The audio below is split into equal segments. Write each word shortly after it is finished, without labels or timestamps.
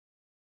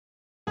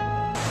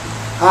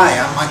Hi,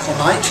 I'm Michael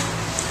Knight.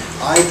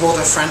 I bought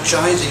a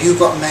franchise, a You've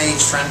Got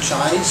Maids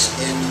franchise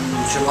in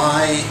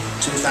July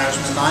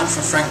 2009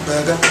 from Frank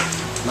Berger,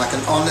 and I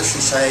can honestly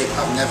say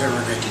I've never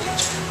regretted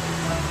it.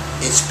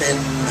 It's been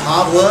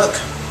hard work,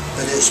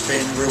 but it's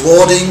been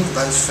rewarding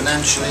both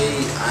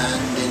financially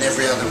and in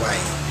every other way.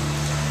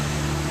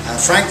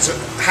 Frank's a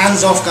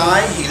hands-off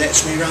guy. He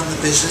lets me run the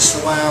business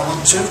the way I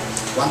want to.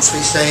 Once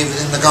we stay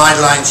within the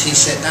guidelines he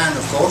set down,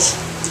 of course,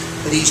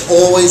 but he's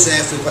always there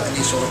if we've got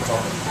any sort of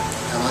problem.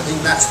 And I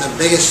think that's the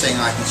biggest thing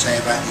I can say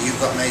about the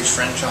You've Got Maids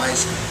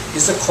franchise,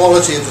 is the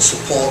quality of the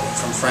support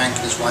from Frank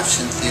and his wife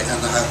Cynthia and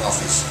the home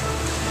office.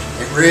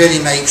 It really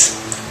makes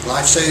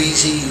life so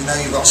easy. You know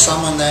you've got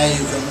someone there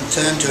you can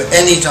turn to at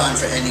any time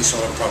for any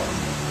sort of problem.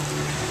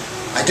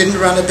 I didn't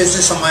run a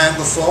business on my own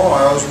before.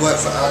 I always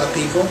worked for other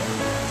people,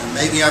 and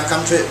maybe I've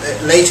come to it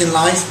late in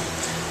life,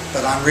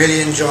 but I'm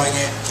really enjoying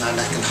it and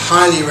I can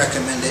highly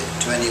recommend it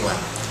to anyone.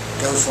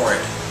 Go for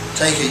it.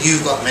 Take a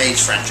You've Got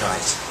Maids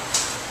franchise.